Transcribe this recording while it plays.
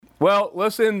Well,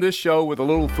 let's end this show with a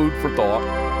little food for thought.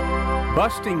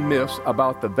 Busting myths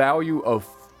about the value of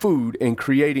food and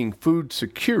creating food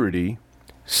security,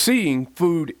 seeing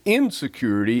food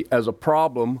insecurity as a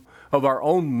problem of our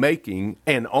own making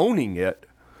and owning it,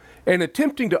 and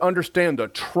attempting to understand the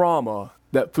trauma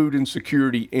that food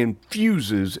insecurity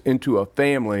infuses into a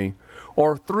family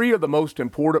are three of the most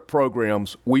important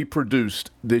programs we produced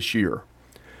this year.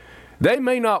 They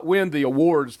may not win the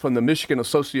awards from the Michigan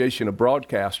Association of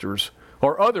Broadcasters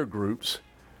or other groups,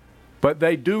 but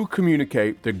they do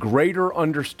communicate the greater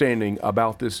understanding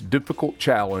about this difficult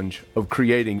challenge of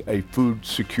creating a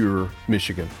food-secure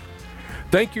Michigan.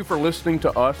 Thank you for listening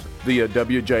to us via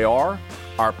WJR,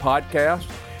 our podcast,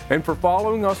 and for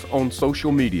following us on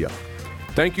social media.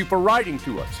 Thank you for writing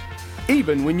to us,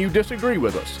 even when you disagree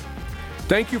with us.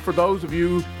 Thank you for those of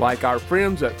you like our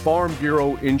friends at Farm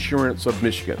Bureau Insurance of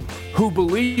Michigan, who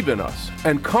believe in us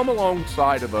and come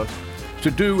alongside of us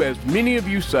to do, as many of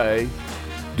you say,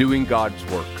 doing God's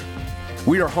work.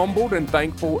 We are humbled and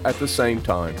thankful at the same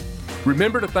time.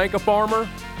 Remember to thank a farmer,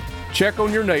 check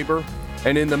on your neighbor,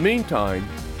 and in the meantime,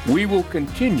 we will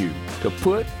continue to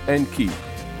put and keep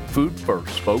food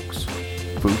first, folks.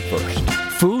 Food first.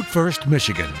 Food First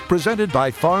Michigan, presented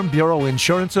by Farm Bureau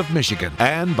Insurance of Michigan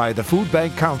and by the Food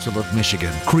Bank Council of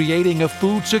Michigan, creating a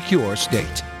food secure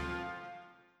state.